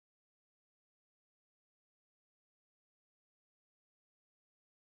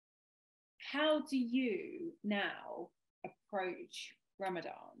how do you now approach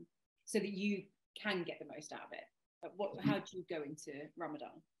Ramadan so that you can get the most out of it? How do you go into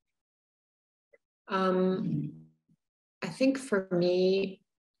Ramadan? I think for me,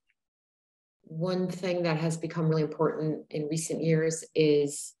 one thing that has become really important in recent years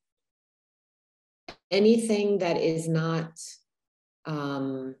is anything that is not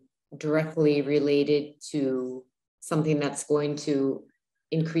directly related to something that's going to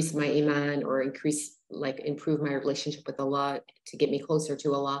increase my iman or improve my relationship with Allah to get me closer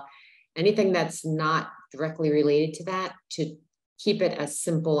to Allah. Anything that's not directly related to that, to keep it as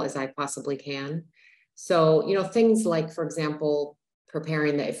simple as I possibly can. So, things like, for example,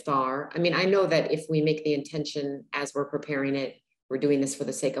 preparing the iftar. I mean, I know that if we make the intention as we're preparing it, we're doing this for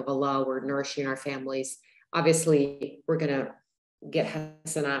the sake of Allah, we're nourishing our families. Obviously, we're going to get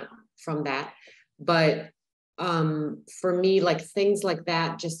hasanat from that. But for me, like things like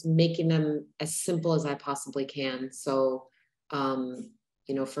that, just making them as simple as I possibly can. So,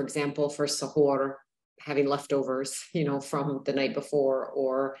 for example, for sahur, having leftovers, from the night before,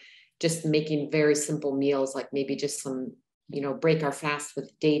 or just making very simple meals, like maybe just some, break our fast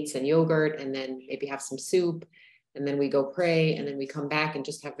with dates and yogurt, and then maybe have some soup, and then we go pray, and then we come back and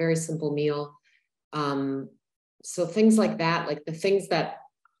just have very simple meal. So things like that, like the things that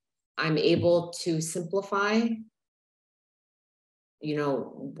I'm able to simplify,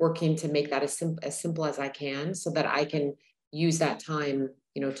 working to make that as simple as I can, so that I can use that time,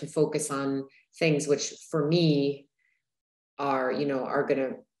 to focus on things which for me are going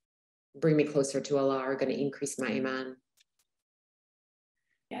to bring me closer to Allah, are going to increase my iman.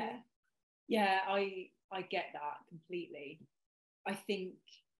 Yeah, I get that completely. I think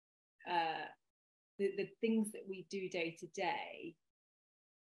the things that we do day to day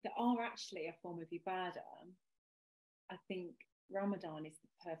that are actually a form of ibadah, I think Ramadan is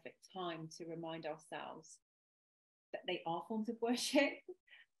the perfect time to remind ourselves that they are forms of worship,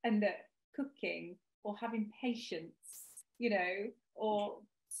 and that cooking or having patience, or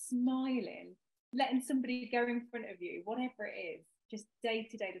smiling, letting somebody go in front of you, whatever it is, just day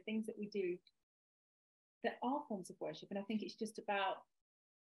to day, the things that we do that are forms of worship. And I think it's just about,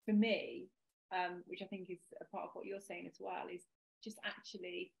 for me, which I think is a part of what you're saying as well, is just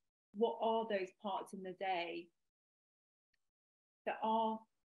actually what are those parts in the day that are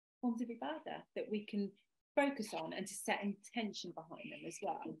forms of ibadah that we can focus on, and to set intention behind them as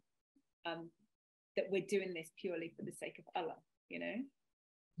well, that we're doing this purely for the sake of Allah,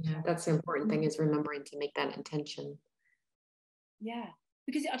 Yeah, that's the important thing, is remembering to make that intention. Yeah,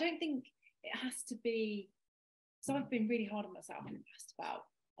 because I don't think it has to be, so I've been really hard on myself in the past about,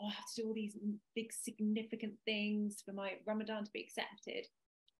 I have to do all these big significant things for my Ramadan to be accepted.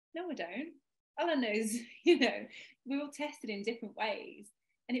 No, I don't. Allah knows, we're all tested in different ways.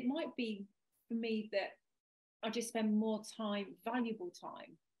 And it might be for me that I just spend more time, valuable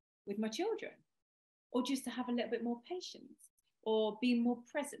time, with my children, or just to have a little bit more patience, or be more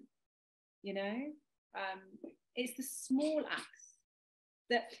present. It's the small acts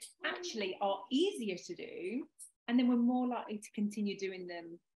that actually are easier to do, and then we're more likely to continue doing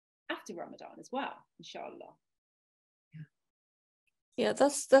them after Ramadan as well, inshallah. Yeah,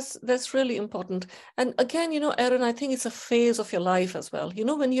 that's really important. And again, Erin, I think it's a phase of your life as well.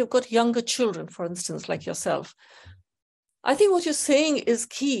 When you've got younger children, for instance, like yourself, I think what you're saying is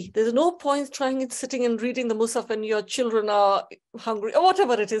key. There's no point sitting and reading the Musaf when your children are hungry or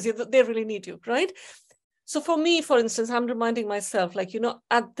whatever it is, they really need you, right? So for me, for instance, I'm reminding myself,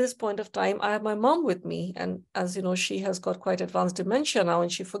 at this point of time, I have my mom with me. And as you know, she has got quite advanced dementia now,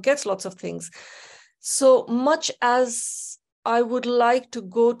 and she forgets lots of things. So much as I would like to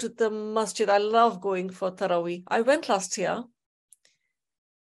go to the masjid, I love going for Taraweeh. I went last year.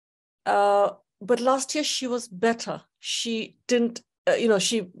 But last year she was better. She didn't,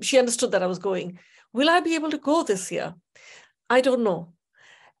 she understood that I was going. Will I be able to go this year? I don't know.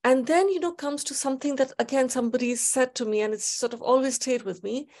 And then, comes to something that, again, somebody said to me, and it's sort of always stayed with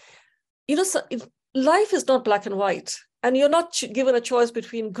me. Life is not black and white, and you're not given a choice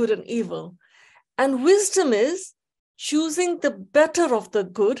between good and evil. And wisdom is choosing the better of the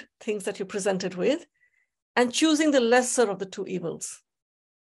good things that you're presented with, and choosing the lesser of the two evils.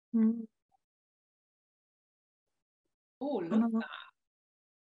 Mm. Oh, love that.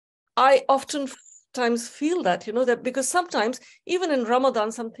 I oftentimes feel that, that because sometimes, even in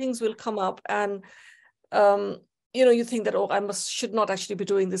Ramadan, some things will come up, and, you think that, I should not actually be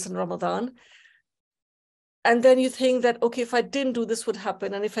doing this in Ramadan. And then you think that, okay, if I didn't do this would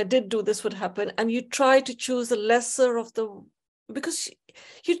happen, and if I did do this would happen. And you try to choose the lesser of the, because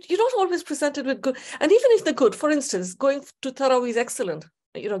you're not always presented with good. And even if the good, for instance, going to Taraweeh is excellent.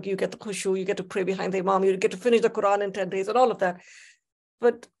 you know, you get the khushu, you get to pray behind the imam, you get to finish the Quran in 10 days and all of that.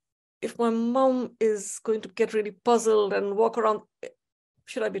 But if my mom is going to get really puzzled and walk around,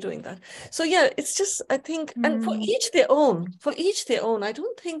 should I be doing that? So yeah, it's just, I think, and for each their own, I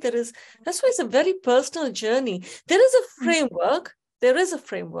don't think there is, that's why it's a very personal journey. There is a framework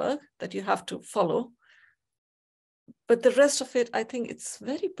that you have to follow, but the rest of it, I think it's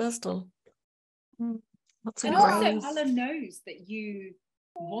very personal. That's and also Allah knows that you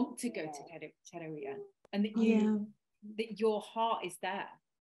want to go to Taraweeh and that you that your heart is there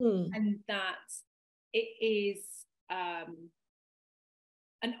and that it is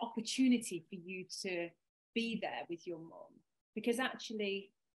an opportunity for you to be there with your mom, because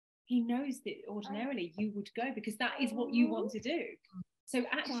actually he knows that ordinarily you would go because that is what you want to do. So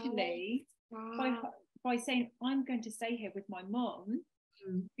actually by saying I'm going to stay here with my mom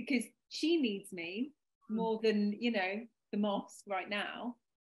because she needs me more than, you know, the mosque right now,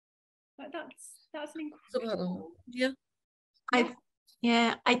 like that's an incredible.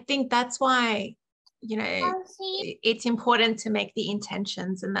 I think that's why, you know, it's important to make the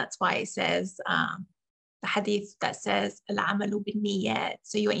intentions, and that's why it says the hadith that says al-amalu bin-niyyat,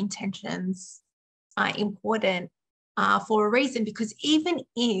 so your intentions are important for a reason, because even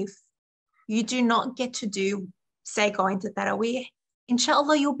if you do not get to do, say, going to Taraweeh,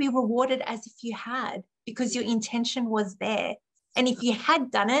 inshallah you'll be rewarded as if you had, because your intention was there. And if you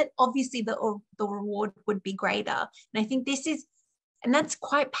had done it, obviously the reward would be greater. And I think this is, and that's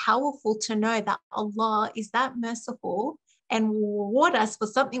quite powerful to know that Allah is that merciful and will reward us for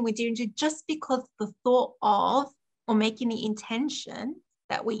something we didn't just because the thought of or making the intention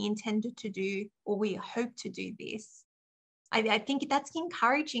that we intended to do or we hope to do this. I think that's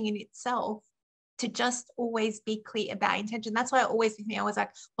encouraging in itself, to just always be clear about intention. That's why always with me, I was like,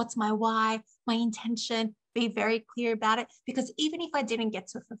 what's my why, my intention, be very clear about it. Because even if I didn't get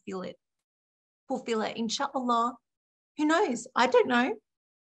to fulfill it, inshallah, who knows? I don't know.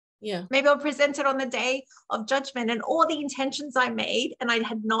 Yeah. Maybe I'll present it on the day of judgment and all the intentions I made and I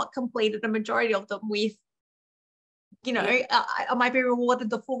had not completed a majority of them with, you know, I might be rewarded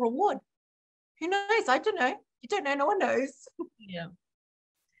the full reward. Who knows? I don't know. You don't know. No one knows. Yeah.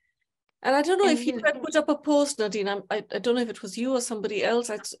 And I don't know if you had put up a post, Nadine. I don't know if it was you or somebody else.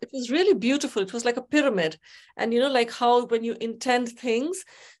 It was really beautiful. It was like a pyramid. And, you know, like how when you intend things,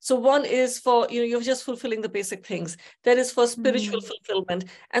 so one is for, you know, you're just fulfilling the basic things. That is for spiritual fulfillment.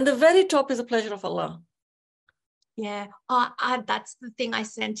 And the very top is the pleasure of Allah. Yeah, that's the thing I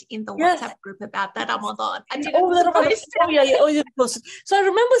sent in the WhatsApp group about that Ramadan. So I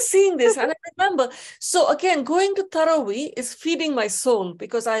remember seeing this, and I remember. So again, going to Taraweeh is feeding my soul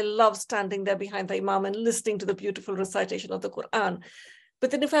because I love standing there behind the Imam and listening to the beautiful recitation of the Quran.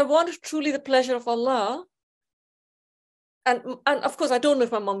 But then, if I want truly the pleasure of Allah, and of course, I don't know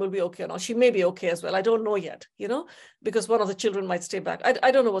if my mom will be okay or not. She may be okay as well. I don't know yet, you know, because one of the children might stay back.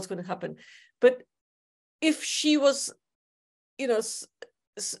 I don't know what's going to happen, but if she was, you know,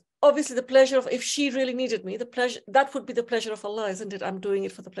 obviously the pleasure of, if she really needed me, the pleasure, that would be the pleasure of Allah, isn't it? I'm doing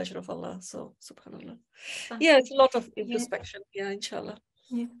it for the pleasure of Allah. So, subhanAllah. Yeah, it's a lot of introspection. Yeah, inshallah.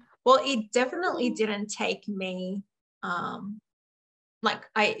 Yeah. Well, it definitely didn't take me, like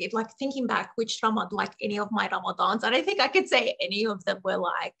thinking back, which Ramadan, like any of my Ramadans, I don't think I could say any of them were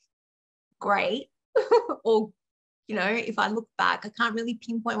like great or, you know, if I look back, I can't really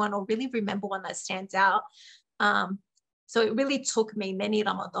pinpoint one or really remember one that stands out. So it really took me many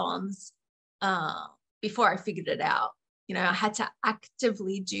Ramadans before I figured it out. You know, I had to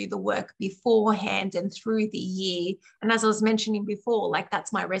actively do the work beforehand and through the year. And as I was mentioning before, like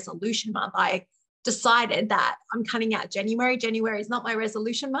that's my resolution month. I decided that I'm cutting out January. January is not my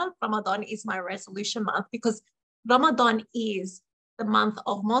resolution month. Ramadan is my resolution month, because Ramadan is the month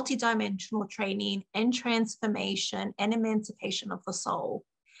of multidimensional training and transformation and emancipation of the soul.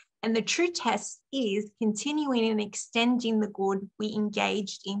 And the true test is continuing and extending the good we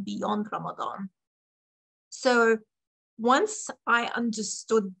engaged in beyond Ramadan. So once I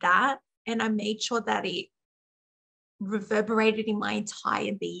understood that and I made sure that it reverberated in my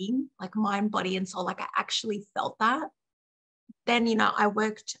entire being, like mind, body, and soul, like I actually felt that, then, you know, I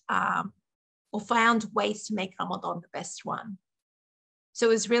worked or found ways to make Ramadan the best one. So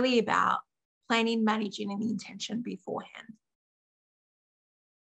it was really about planning, managing, and the intention beforehand.